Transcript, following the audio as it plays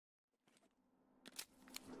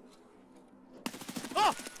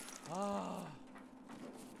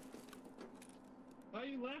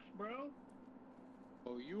left, bro.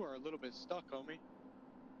 Oh, you are a little bit stuck, homie.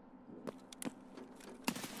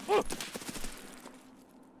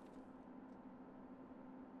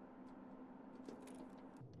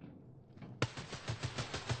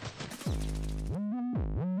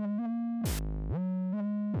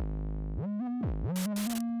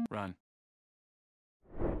 Run.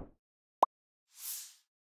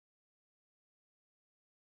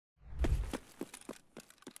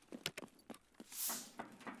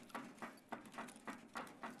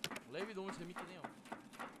 랩이 너무 재밌긴 해요.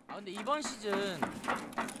 아 근데 이번 시즌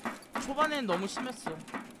초반엔 너무 심했어.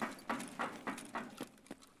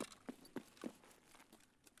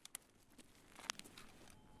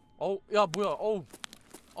 어우 야 뭐야 어우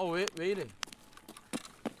왜 이래.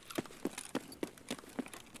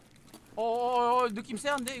 느낌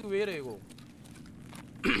쎄한데? 이거 왜 이래 이거.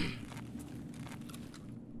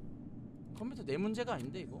 컴퓨터 내 문제가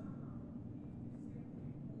아닌데 이거.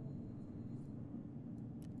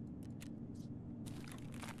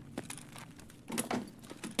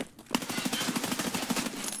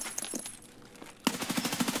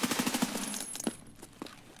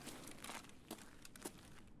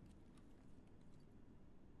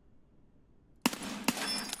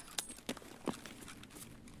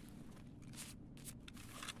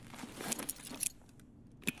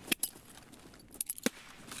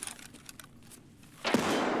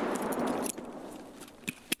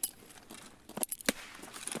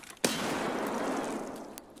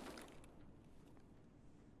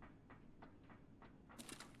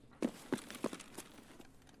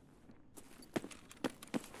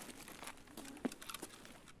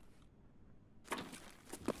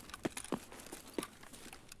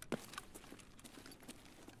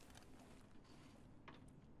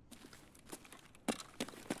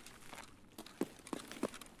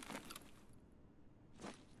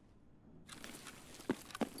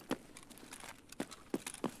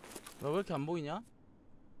 너 왜 이렇게 안 보이냐?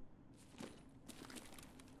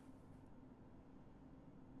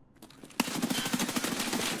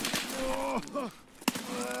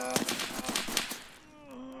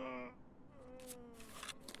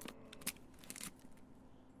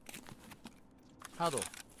 하나 더.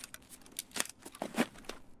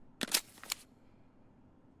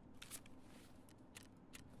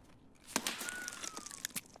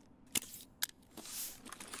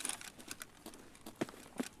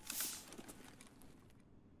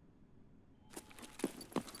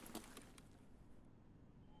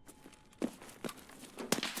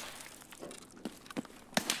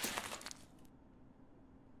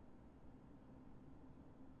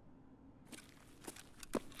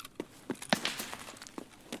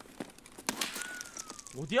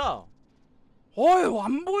 어디야? 어이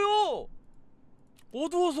안 보여.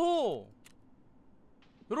 어두워서.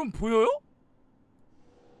 여러분 보여요?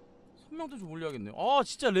 선명도 좀 올려야겠네요. 아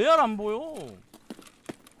진짜 레알 안 보여.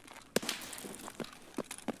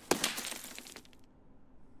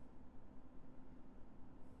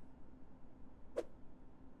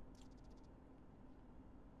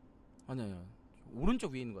 아니야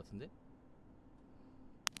오른쪽 위에 있는 것 같은데?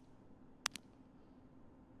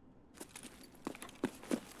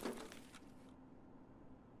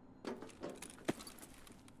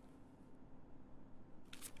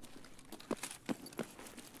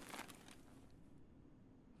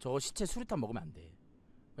 저 시체 수류탄 먹으면 안 돼.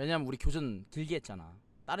 왜냐면 우리 교전 길게 했잖아.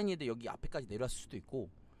 다른 애들 여기 앞에까지 내려왔을 수도 있고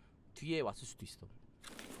뒤에 왔을 수도 있어.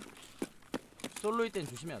 솔로일 땐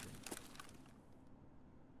조심해야 돼.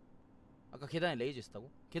 아까 계단에 레이저 있었다고?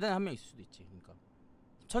 계단에 한 명 있을 수도 있지. 그러니까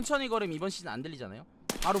천천히 걸으면 이번 시즌 안 들리잖아요?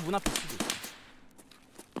 바로 문 앞에 있을 수도 있어.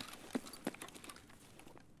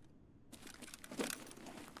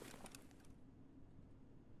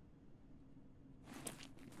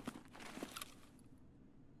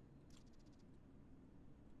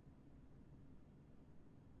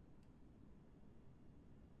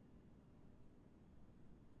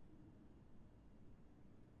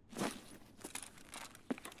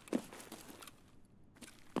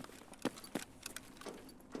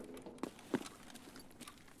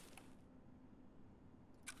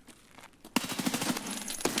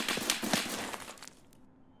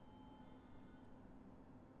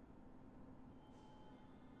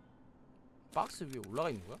 박스 위에 올라가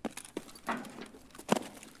있는 거야?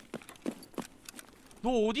 너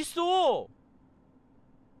어딨어?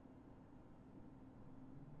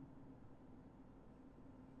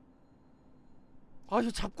 아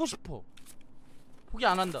이거 잡고 싶어. 포기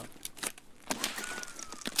안 한다.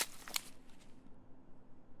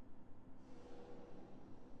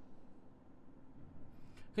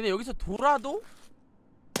 근데 여기서 돌아도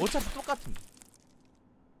어차피 똑같은.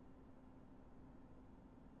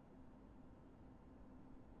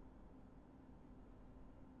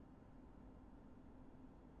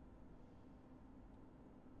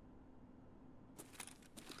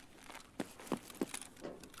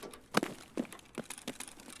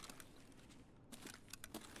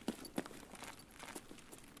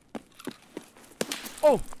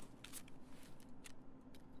 Oh!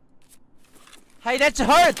 Hey, that's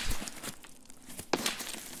hurt!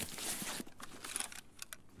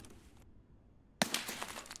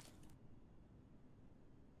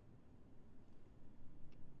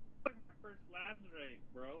 First lab rate,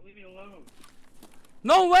 bro. Leave me alone.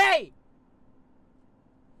 No way!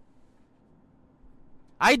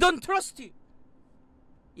 I don't trust you.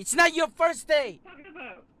 It's not your first day. What are you talking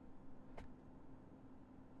about?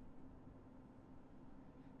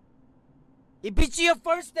 If it's your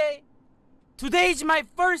first day, today is my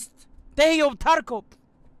first day of Tarkov.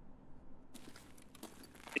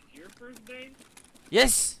 It's your first day?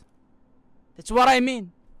 Yes, that's what I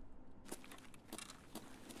mean.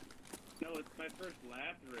 No, it's my first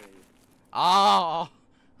lab rate. Ah,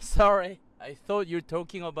 sorry. I thought you're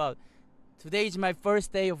talking about today is my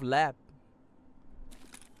first day of lab.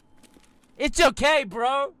 It's okay,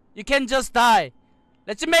 bro. You can just die.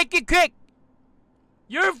 Let's make it quick.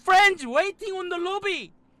 Your friends waiting on the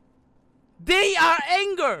lobby. They are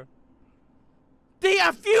angry. They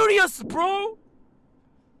are furious, bro.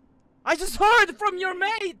 I just heard from your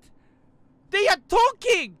mate. They are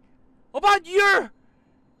talking about your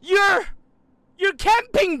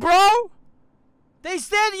camping, bro. They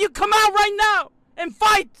said you come out right now and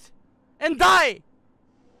fight and die.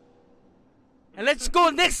 And let's go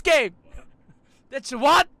next game. That's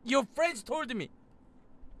what your friends told me.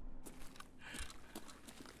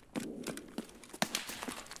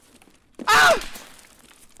 아!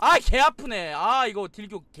 아, 개 아프네. 아, 이거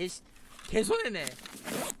딜교 개 손해네.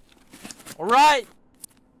 Alright.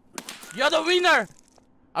 You're the winner.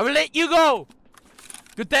 I will let you go.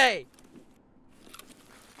 Good day.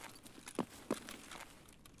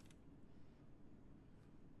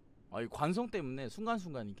 아, 이 관성 때문에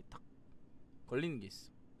순간순간 이렇게 딱 걸리는 게 있어.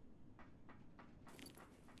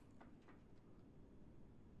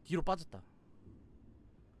 뒤로 빠졌다.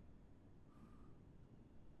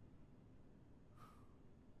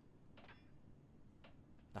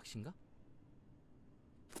 낚시인가?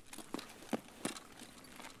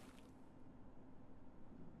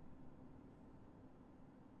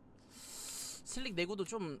 슬릭 내구도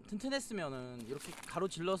좀 튼튼했으면은 이렇게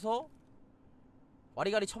가로질러서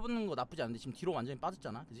와리가리 쳐붙는 거 나쁘지 않은데 지금 뒤로 완전히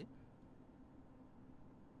빠졌잖아, 그지?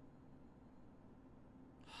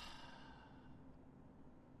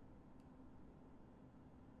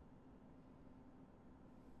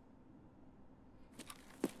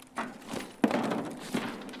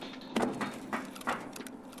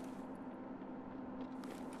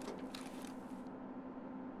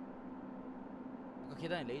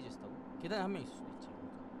 계단에 레이저 있었다고? 계단에 한 명 있을 수도 있지.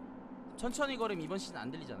 그러니까. 천천히 걸으면 이번 시즌 안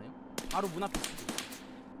들리잖아요? 바로 문 앞에 있을 수도 있지.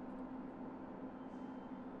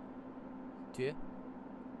 뒤에?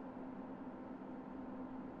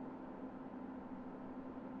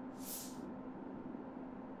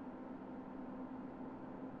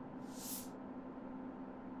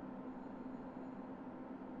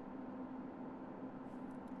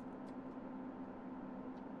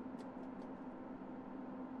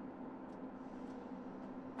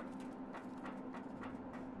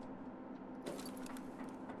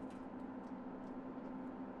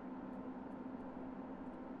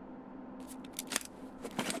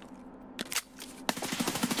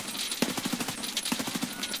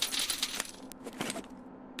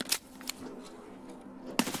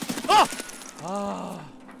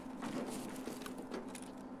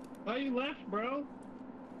 Why you left, bro?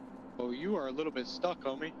 Oh, you are a little bit stuck,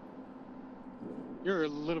 homie. You're a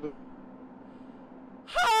little bit.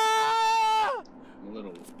 A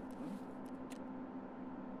little.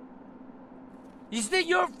 Is that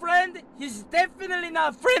your friend? He's definitely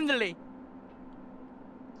not friendly.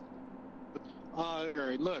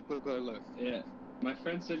 Alright, look. Yeah. My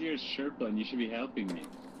friend said you're a Sherpa and you should be helping me.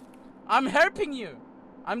 I'm helping you.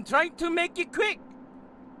 I'm trying to make it quick.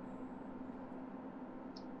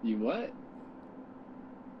 You what?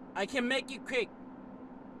 I can make it quick.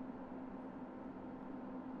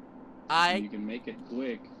 You can make it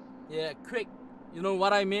quick. Yeah, quick. You know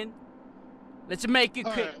what I mean? Let's make it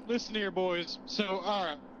quick. Alright, listen here, boys. So,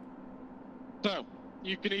 alright. So,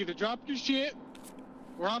 you can either drop your shit,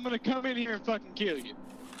 or I'm gonna come in here and fucking kill you.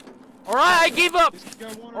 Alright, I give up. This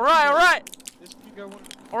can go one or Alright, two ways. This can go one.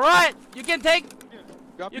 alright. You can take.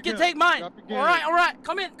 Drop You your can gun. take mine. Drop your gun. Alright.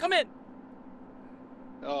 Come in.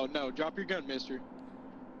 Oh no, drop your gun, mister.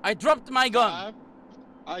 I dropped my gun.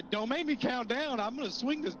 Don't make me count down. I'm gonna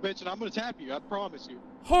swing this bitch and I'm gonna tap you. I promise you.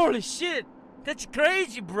 Holy shit. That's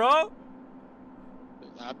crazy, bro.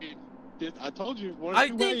 I mean, I told you. One I or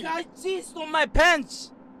two think ways. I pissed on my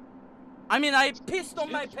pants. I mean, I pissed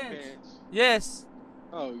on my Shit your pants. Yes.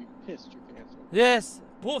 Oh, you pissed your pants. Yes.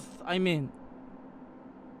 Both, I mean.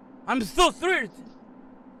 I'm so thrilled.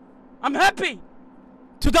 I'm happy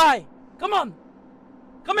to die. Come on.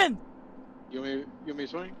 Come in. You want me to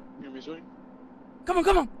swing? You want me to swing? Come on,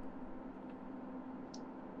 come on.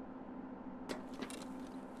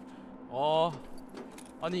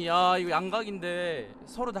 아니 야 이거 양각인데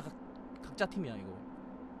서로 다 각자 팀이야 이거.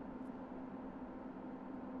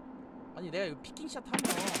 아니 내가 이거 피킹샷 하면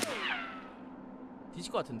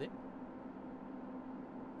뒤질 것 같은데?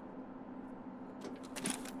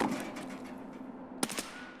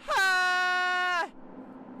 하!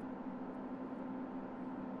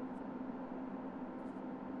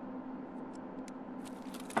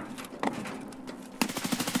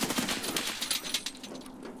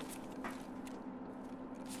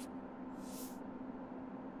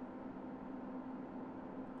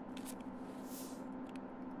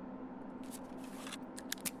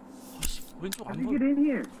 왼쪽 안 보여. Get in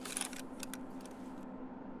here.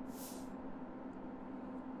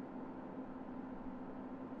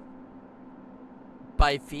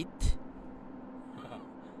 By feet.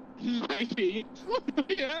 My feet.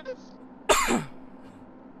 Yes.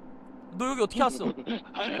 너 여기 어떻게 왔어?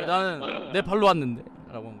 나는 내 발로 왔는데.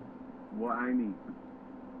 라고 한 거. What I need.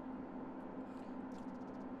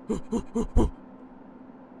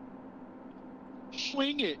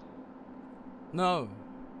 Swing it. No.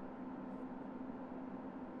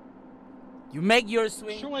 You make your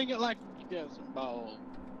swing. Swing it like you got some ball.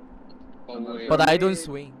 But I don't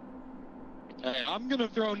swing. Hey, I'm gonna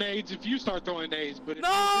throw nades if you start throwing nades, but if No,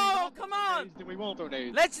 you don't come throw on. nades, then we won't throw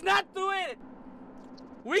nades. Let's not do it.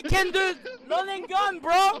 We can do run and gun,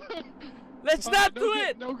 bro. Let's not do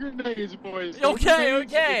it. No grenades, boys. No Okay,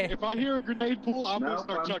 grenades. okay. If I hear a grenade pull, I'm gonna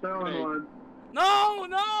start chucking grenades. No,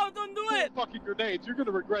 don't do it. Fucking grenades. You're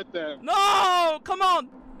gonna regret that. No, come on.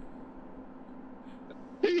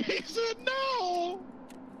 He said no.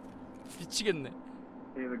 미치겠네.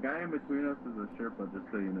 Hey, the guy in between us is a Sherpa, just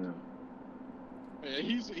so you know. Yeah,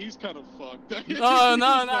 he's kind of fucked. No, He's I'm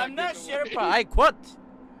not getting away. Sherpa. I quit.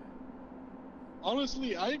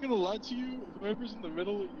 Honestly, I ain't gonna lie to you. Whoever's in the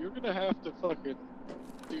middle, you're gonna have to fucking,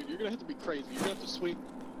 dude. You're gonna have to be crazy. You're gonna have to swing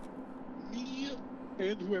me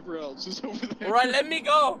and whoever else is over there. All right, let me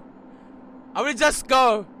go. I will just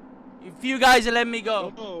go. If you guys let me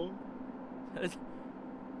go. Oh,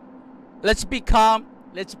 Let's be calm.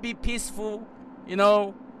 Let's be peaceful. You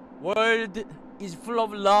know, world is full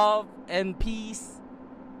of love and peace.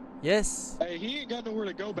 Yes. hey, he ain't got nowhere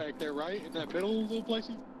to go back there, right? In that middle little place.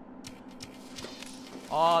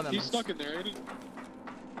 아, 나 He's stuck in there, ain't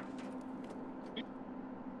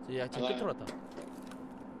he? 야, 지금 끝으로 왔다.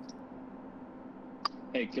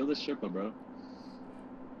 Hey, kill this Sherpa, bro.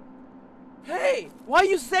 Hey, why are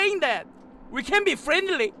you saying that? We can be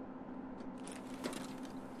friendly.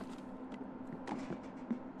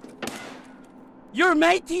 Your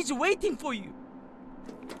mate is waiting for you.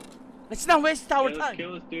 Let's not waste our Let's time.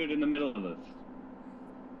 kill this dude in the middle of us.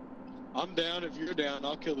 I'm down. If you're down,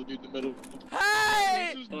 I'll kill the dude in the middle.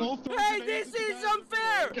 Hey! This is no throw Hey, grenades, this you is guys.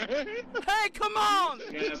 unfair! Okay? Hey, come on! The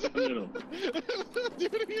guy up in the middle.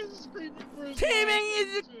 Dude, he is screaming for his Teaming life.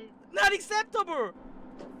 is not acceptable.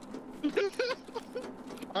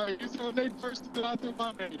 Alright, you throw a nade first, and then I throw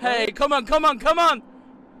my nade. Hey, right? come on.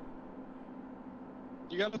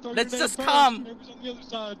 You gotta throw let's your nade just first. come. Whoever's on the other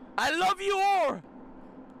side. I love you all.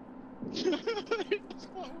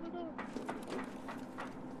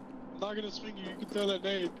 I'm not gonna swing you. You can throw that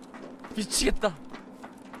nade. 미치겠다.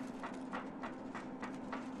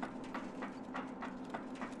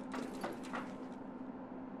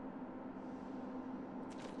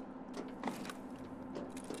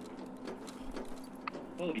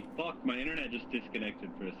 Holy fuck, my internet just disconnected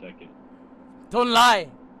for a second. Don't lie.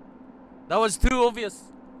 That was too obvious.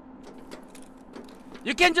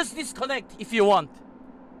 You can just disconnect if you want.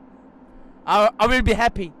 I will be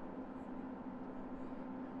happy.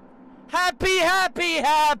 Happy.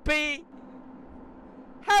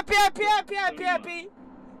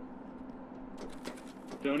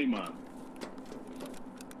 Tony Mom.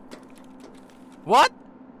 What?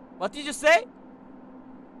 What did you say?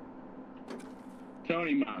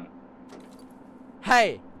 Tony Mom.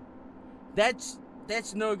 Hey, that's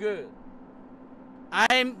no good.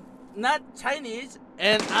 I'm not Chinese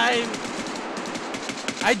and I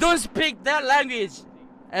don't speak that language,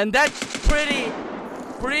 and that's pretty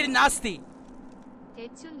nasty.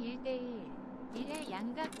 대충 1대1 1의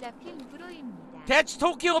양각 잡힌 브로입니다. That's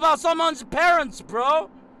talking about someone's parents, bro.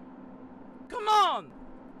 Come on.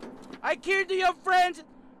 I killed your friends,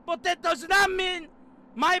 but that does not mean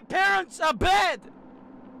my parents are bad.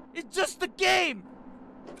 It's just a game.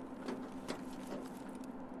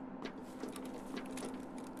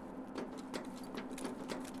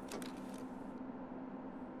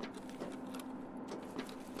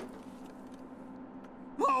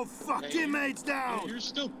 Oh fuck! Hey, Teammates down. You're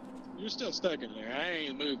still stuck in there. I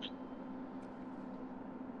ain't moving.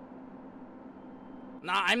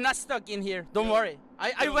 Nah, I'm not stuck in here. Don't Yo, worry.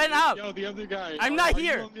 I Yo, went out. Yo, the other guy. I'm not are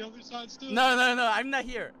here. You on the other side still? No, I'm not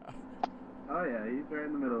here. Oh yeah, he's right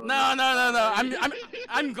in the middle. No.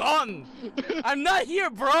 I'm gone. I'm not here,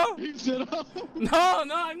 bro. He said, "Oh." No,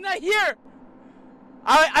 I'm not here.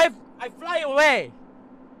 I fly away.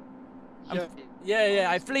 Yeah,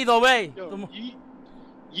 I fleed away. Yo,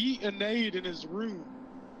 yeet a nade in his room.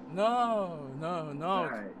 No.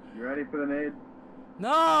 Alright, you ready for the nade? No,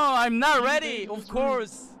 I'm not You ready. made Of this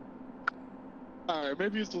course. Alright,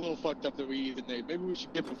 maybe it's a little fucked up that we eat a nade. Maybe we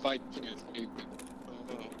should get the fight against nade.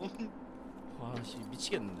 와, 씨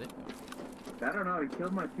미치겠는데. I don't know, he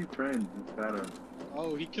killed my two friends. It's better.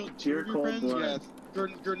 Oh, he killed two Pure of your cold friends? blood. Yeah,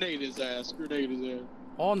 grenade his ass. Grenade his ass.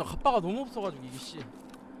 나 갑바가 너무 없어가지고 이게 씨.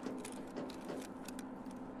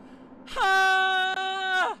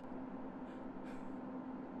 하!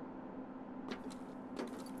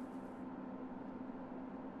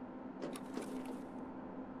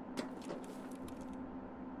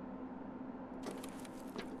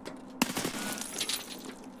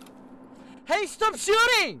 Hey, stop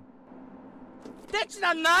shooting! That's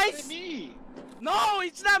not nice! Me! No,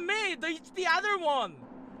 it's not me. It's the other one.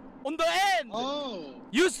 On the end. Oh!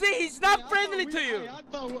 You see, he's not Hey, friendly to you.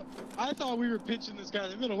 I thought we were pitching this guy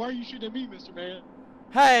in the middle. Why are you shooting at me, Mr. Man?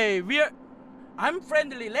 Hey, I'm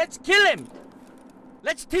friendly. Let's kill him.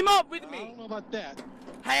 Let's team up with I me. don't know about that.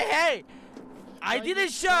 Hey. I Right didn't now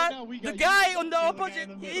shot we the got guy you on the shooting the guy opposite.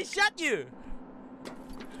 in the He middle. shot you.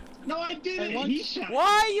 No, I didn't. what? He shot.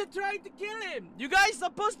 Why are you trying to kill him? You guys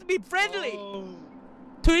supposed to be friendly Oh.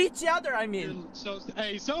 to each other. I mean, So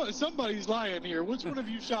somebody's lying here. Which one of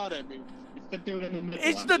you shot at me? It's the dude in the middle.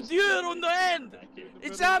 it's I'm the just- dude on the end. I can't-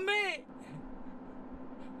 It's not me.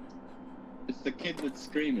 It's the kid that's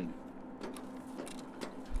screaming.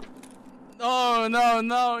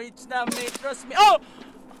 No, it's not me. Trust me. Oh,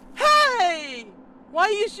 hey! Why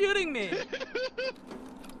are you shooting me?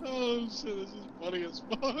 Oh shit, this is funny as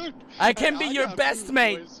fuck. I can Hey, be your got best food,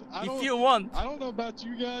 mate boys. if you want. I don't know about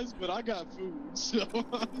you guys, but I got food, so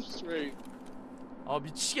I'm straight. 아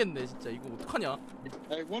미치겠네 진짜 이거 어떡하냐?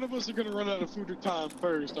 Hey, one of us are gonna run out of food or time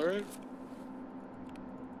first, alright?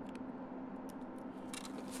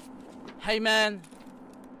 Hey man,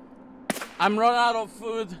 I'm run out of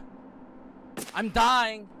food. I'm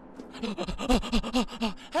dying.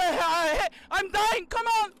 hey, I'm dying. Come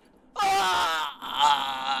on.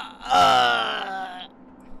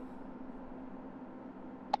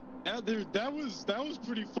 Yeah, dude, that was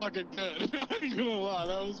pretty fucking good. I ain't gonna lie,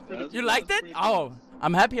 that was pretty. You liked it? pretty Oh, good.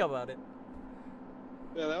 I'm happy about it.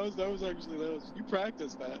 Yeah, that was you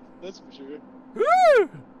practiced that. That's for sure. Woo!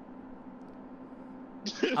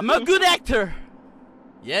 I'm a good actor.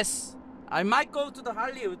 Yes, I might go to the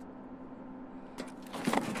Hollywood.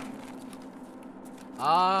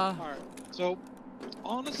 Alright, so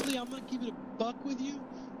honestly, I'm gonna keep it a buck with you.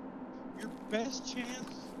 Your best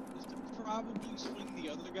chance is to probably swing the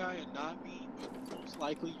other guy and not me, but most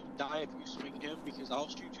likely you die if you swing him because I'll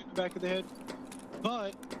shoot you in the back of the head.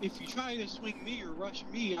 But if you try to swing me or rush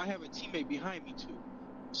me, I have a teammate behind me too.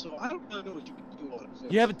 So I don't really know what you can do on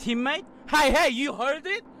it. You have a teammate? Hey, you heard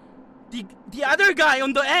it? The other guy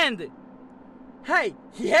on the end. Hey,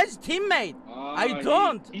 he has teammate. I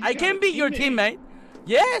don't. I can be your teammate.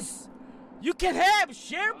 Yes. You can have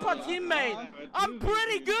Sherpa teammate. I'm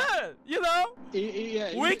pretty good, you know?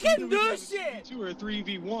 Yeah, We can do have a shit. 2v2 or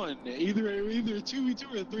 3v1. Either 2v2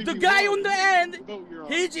 or 3v1. The guy on the end, Vote you're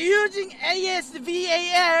on. he's using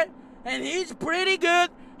ASVAR, and he's pretty good,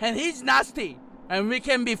 and he's nasty, and we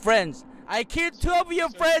can be friends. I killed 2 of your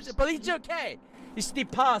friends, but it's okay. It's the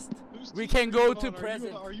past. Whose We team can are go you to on?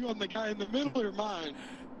 present. Are you on the guy in the middle or mine?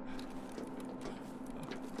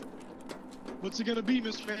 What's it gonna be,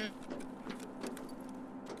 Mr. Man?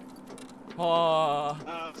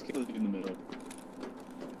 Let's kill the dude in the middle.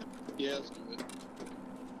 Yeah, let's do it.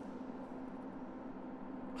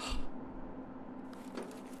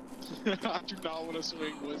 I do not want to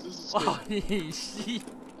swing, boys. This is scary. 아니 씨.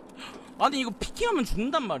 아니 이거 피킹하면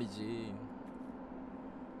죽는단 말이지.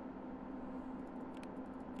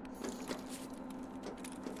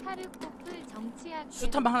 타르코프 정치학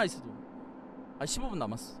수탄방 하나 있어도. 아 15분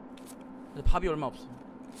남았어. 근데 밥이 얼마 없어.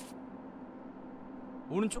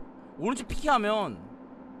 오른쪽 피킹하면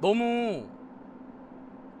너무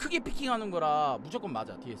크게 피킹하는 거라 무조건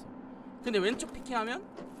맞아 뒤에서. 근데 왼쪽 피킹하면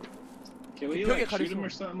Can we 벽에 like shoot 가리고. him or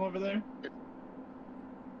something over there?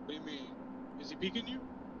 What do you mean? Is he peeking you?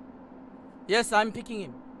 Yes, I'm picking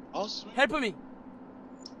him. I'll swing. Help me.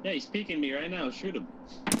 Yeah, he's peeking me right now. Shoot him.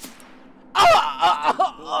 아!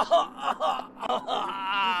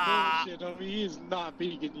 Bullshit, homie. He is not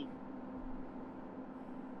peeking you.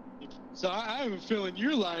 So I have a feeling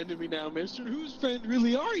you're lying to me now, mister. Whose friend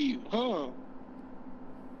really are you, huh?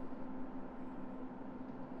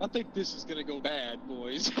 I think this is gonna go bad,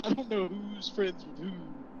 boys. I don't know who's friends with who.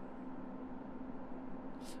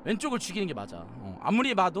 왼쪽을 죽이는 게 맞아.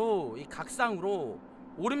 아무리 봐도 이 각상으로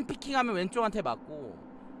오른 피킹하면 왼쪽한테 맞고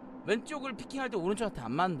왼쪽을 피킹할 때 오른쪽한테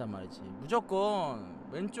안 맞는단 말이지. 무조건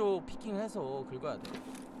왼쪽 피킹을 해서 긁어야 돼.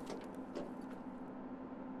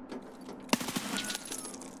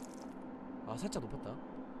 아, 살짝 높았다.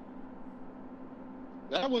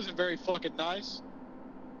 That wasn't very fucking nice.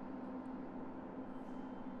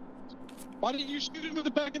 Why didn't you shoot him in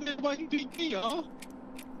the back of the head while he beat me, huh?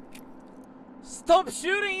 Stop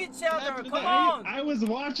shooting each other. Come on. I was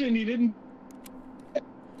watching. He didn't.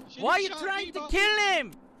 Why are you trying to kill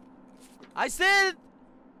him? I said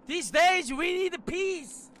these days we need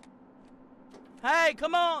peace. Hey,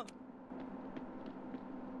 come on.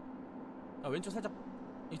 아, 왼쪽 살짝.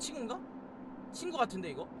 이 친구인가? 친구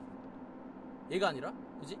같은데 이거? 얘가 아니라?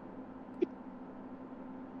 그지?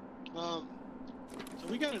 So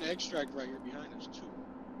we got an extract right here behind us too.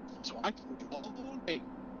 So I can do all day.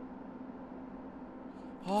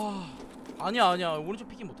 아, 아니야. 오른쪽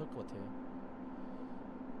피킹 못할 것 같아.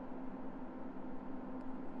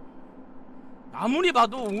 아무리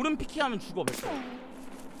봐도 오른 피킹하면 죽어, 몇 번.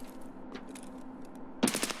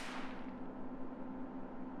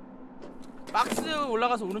 박스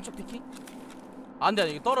올라가서 오른쪽 피킹? 안 돼,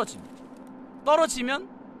 이거 떨어지면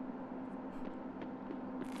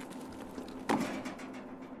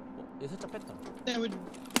얘 살짝 뺐다. That would.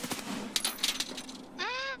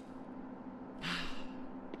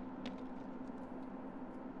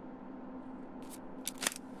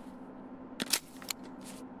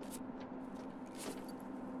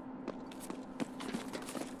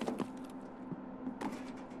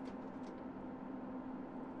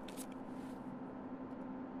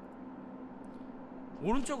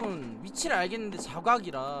 오른쪽은 위치를 알겠는데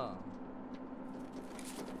자각이라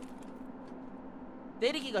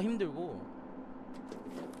때리기가 힘들고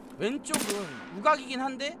왼쪽은 우각이긴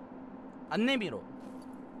한데 안 내밀어.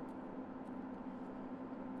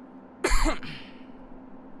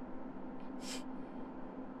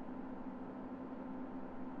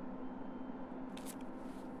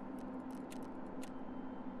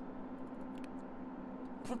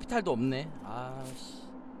 프로피탈도 없네. 아씨.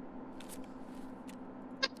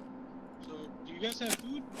 Do you guys have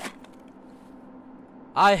food?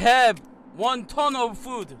 I have 1 ton of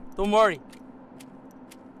food. Don't worry.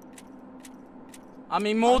 I'm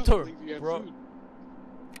immortal, bro.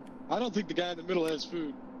 I don't think the guy in the middle has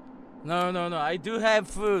food. No. I do have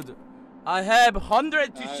food. I have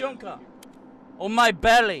 100 tushonka on my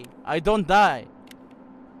belly. I don't die.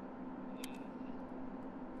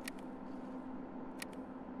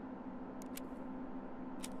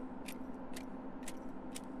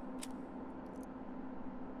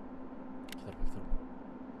 기다려.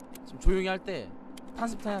 지금 조용히 할 때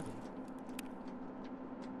탄습 해야 돼.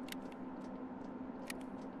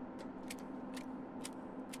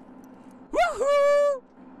 우후!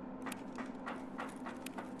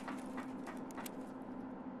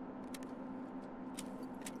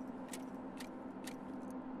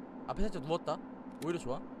 앞에 살짝 누웠다. 오히려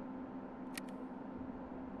좋아.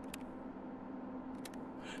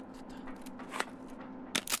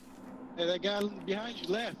 Hey, that guy behind you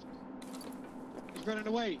left. He's running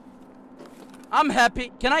away. I'm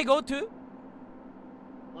happy. Can I go too?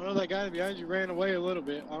 I know that guy behind you ran away a little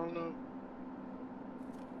bit. I don't know.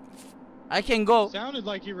 I can go. Sounded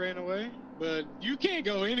like he ran away, but you can't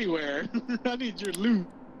go anywhere. I need your loot.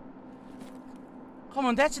 Come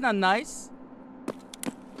on, that's not nice.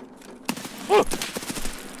 Oh!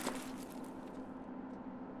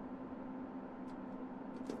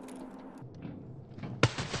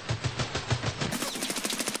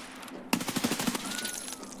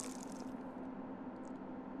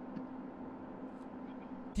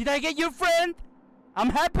 Did I get your friend? I'm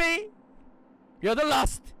happy. You're the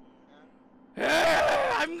last.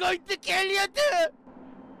 I'm going to kill you too.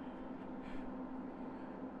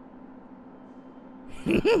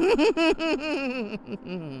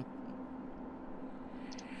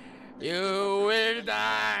 You will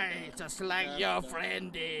die just like your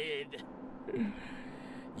friend did.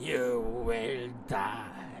 You will die.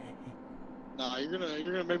 Nah, you're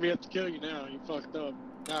gonna make me have to kill you now. You fucked up.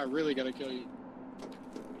 Now I really gotta kill you.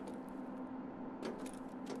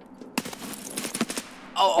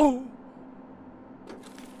 Oh.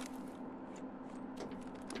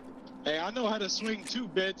 Hey, I know how to swing too,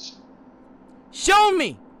 bitch. Show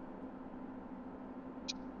me.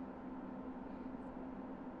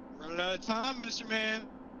 out of time, Mr. Man.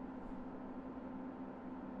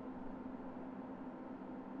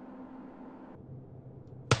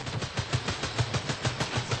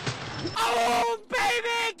 Oh,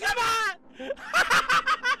 baby, come on!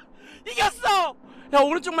 이겼어! 야,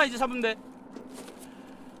 오른쪽만 이제 잡으면 돼.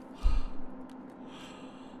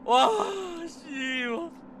 와, 씨,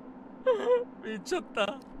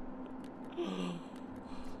 미쳤다.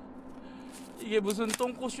 이게 무슨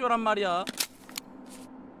똥꼬쇼란 말이야.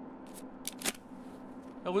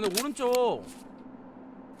 야, 근데 오른쪽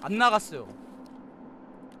안 나갔어요.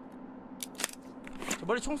 저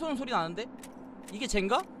머리 총 쏘는 소리 나는데? 이게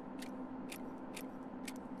쟨가?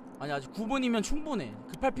 아니, 아직 9분이면 충분해.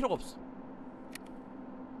 급할 필요가 없어.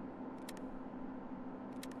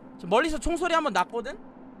 저 멀리서 총소리 한번 났거든?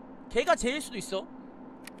 걔가 쟤일 수도 있어.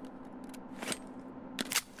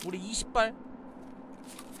 우리 20발.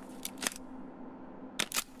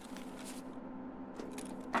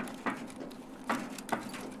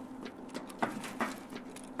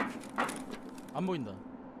 안 보인다.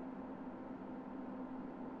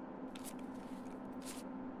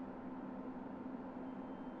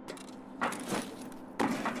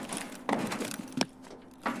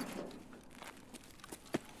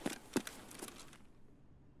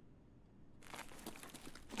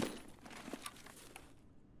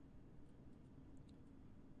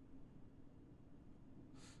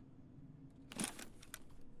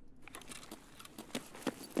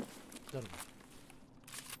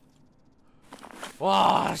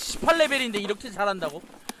 와, 18레벨인데 이렇게 잘한다고?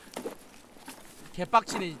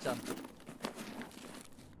 개빡치네 진짜.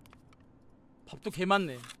 밥도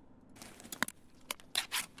개많네.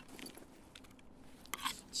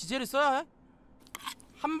 지제를 써야 해?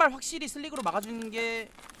 한 발 확실히 슬릭으로 막아주는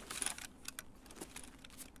게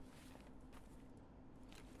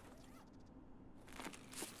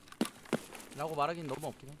라고 말하긴 너무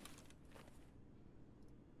없긴 해.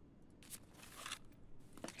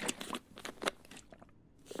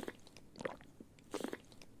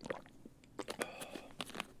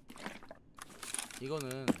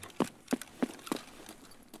 이거는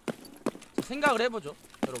생각을 해보죠,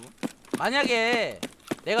 여러분. 만약에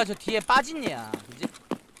내가 저 뒤에 빠진 얘야, 그지?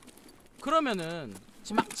 그러면은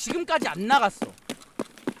지금까지 안 나갔어.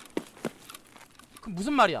 그럼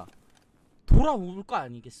무슨 말이야? 돌아올 거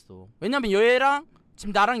아니겠어. 왜냐면 얘랑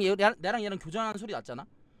지금 나랑 얘랑 교전하는 소리 났잖아.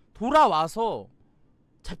 돌아와서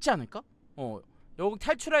잡지 않을까? 여기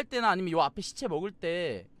탈출할 때나 아니면 요 앞에 시체 먹을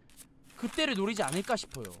때 그때를 노리지 않을까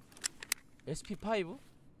싶어요. SP5?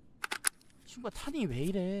 친구가 탄이 왜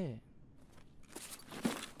이래?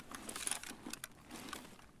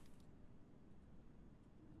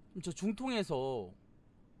 저 중통에서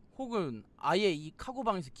혹은 아예 이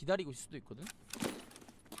카고방에서 기다리고 있을 수도 있거든?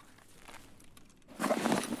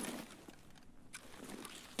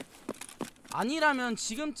 아니라면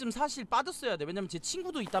지금쯤 사실 빠졌어야 돼. 왜냐면 제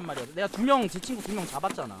친구도 있단 말이야. 내가 제 친구 2명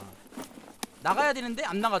잡았잖아. 나가야 되는데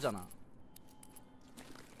안 나가잖아.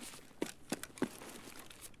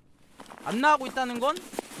 안 나가고 있다는 건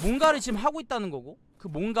뭔가를 지금 하고 있다는 거고, 그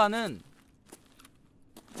뭔가는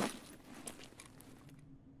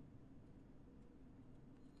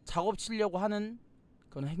작업 치려고 하는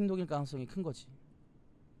그런 행동일 가능성이 큰 거지.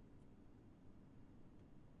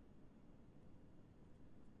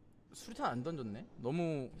 수류탄 안 던졌네?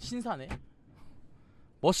 너무 신사네?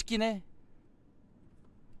 멋있긴 해.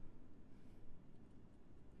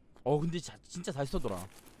 근데 진짜 잘 쏘더라.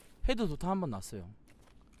 헤드 도탄 한 번 났어요.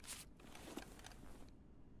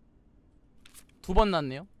 2번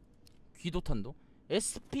났네요. 귀도탄도.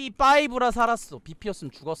 SP5라 살았어.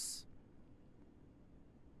 BP였으면 죽었어.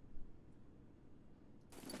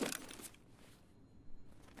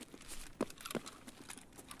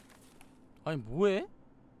 아니 뭐해?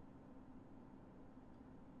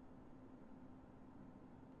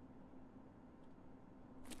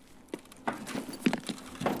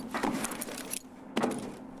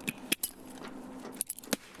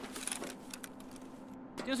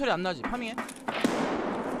 뛰는 소리 안 나지? 파밍해?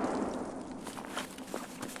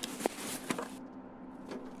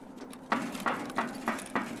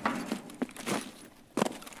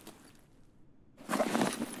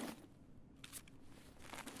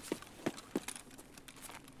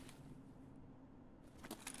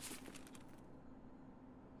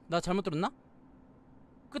 나 잘못 들었나?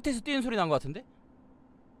 끝에서 뛰는 소리 난 것 같은데?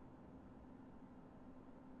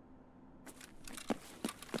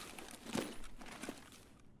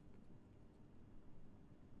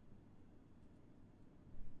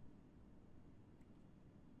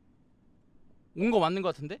 온 거 맞는 것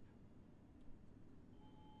같은데?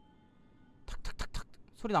 탁탁탁탁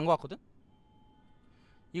소리 난 것 같거든?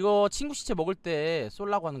 이거 친구 시체 먹을 때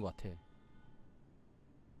쏠라고 하는 것 같아.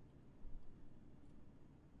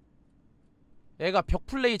 애가 벽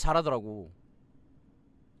플레이 잘하더라고.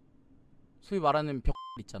 소위 말하는 벽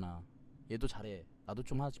있잖아. 얘도 잘해. 나도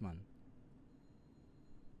좀 하지만.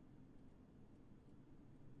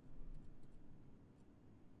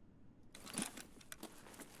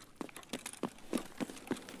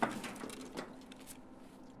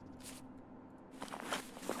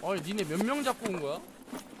 아니 니네 몇 명 잡고 온 거야?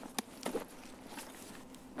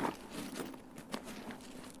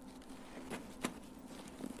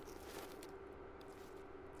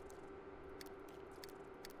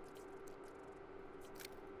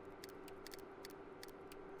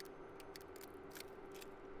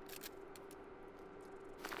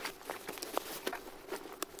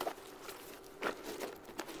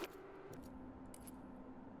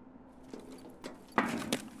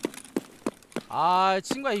 아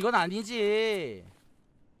친구야 이건 아니지.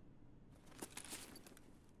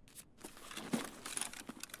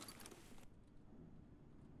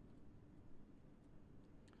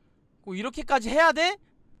 꼭 이렇게까지 해야 돼?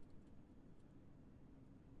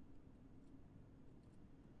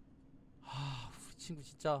 아 우리 친구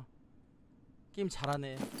진짜 게임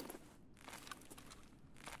잘하네.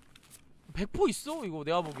 100% 있어 이거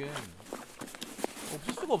내가 보기엔.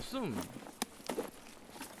 없을 수가 없음.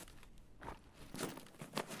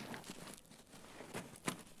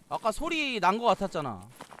 아까 소리 난 거 같았잖아.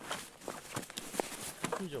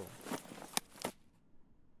 심지어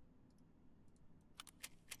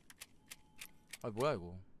아 뭐야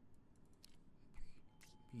이거.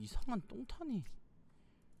 이상한 똥탄이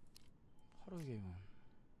하루 게임은.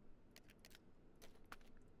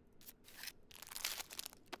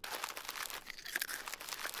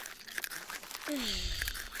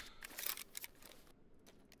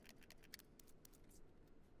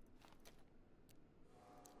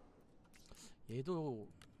 얘도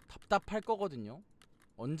답답할 거거든요.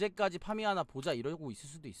 언제까지 파밍하나 보자 이러고 있을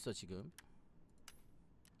수도 있어. 지금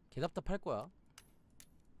개 답답할 거야.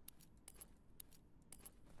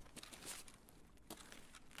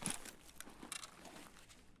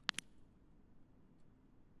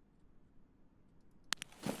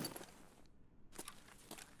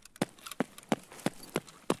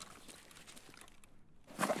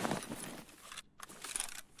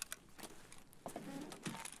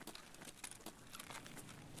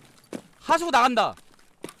 하수구 나간다.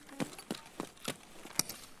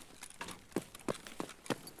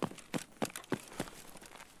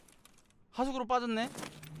 하수구로 빠졌네.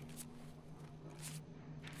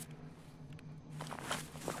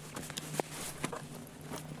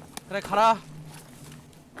 그래 가라.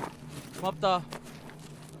 고맙다.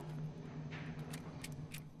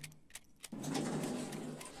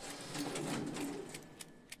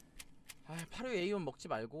 아 8호 A1 먹지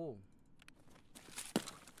말고.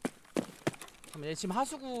 얘 지금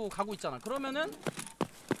하수구 가고 있잖아. 그러면은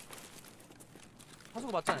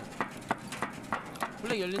하수구 맞잖아.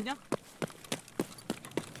 블랙 열렸냐?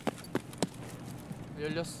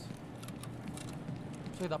 열렸어.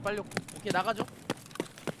 저기 나 빨리. 오케이 나가죠.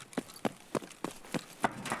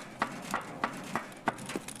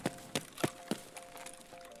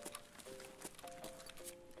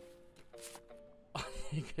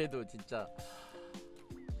 아니 그래도 진짜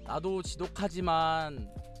나도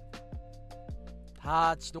지독하지만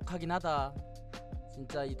다 지독하긴 하다.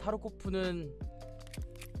 진짜 이 타르코프는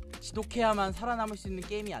지독해야만 살아남을 수 있는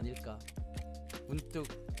게임이 아닐까 문득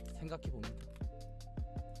생각해봅니다.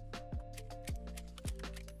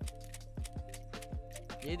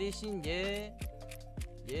 얘 대신 얘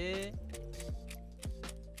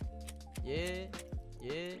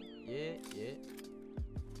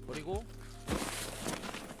버리고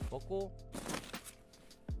먹고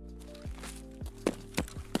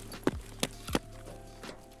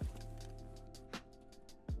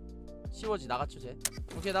쉬워지. 나갔죠 쟤.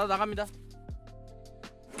 오케이 나도 나갑니다.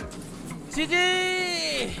 지지.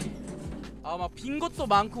 아 막 빈 것도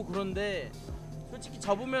많고 그런데 솔직히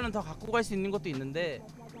접으면은 더 갖고 갈 수 있는 것도 있는데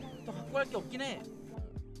더 갖고 갈 게 없긴 해.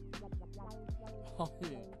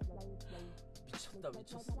 아니 미쳤다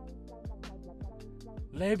미쳤어.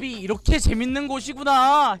 랩이 이렇게 재밌는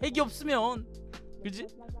곳이구나. 핵이 없으면 그지?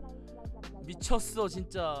 미쳤어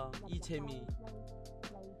진짜 이 재미.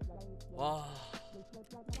 와.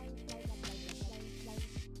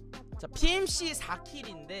 자 PMC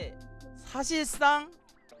 4킬인데 사실상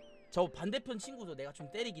저 반대편 친구도 내가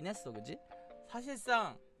좀 때리긴 했어 그지?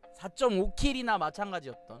 사실상 4.5킬이나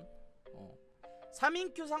마찬가지였던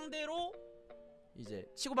 3인큐 상대로 이제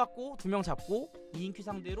치고받고 2명 잡고 2인큐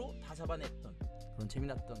상대로 다 잡아냈던 그런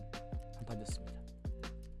재미났던 한판이었습니다.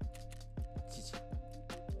 지지.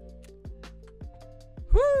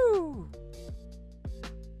 Woo!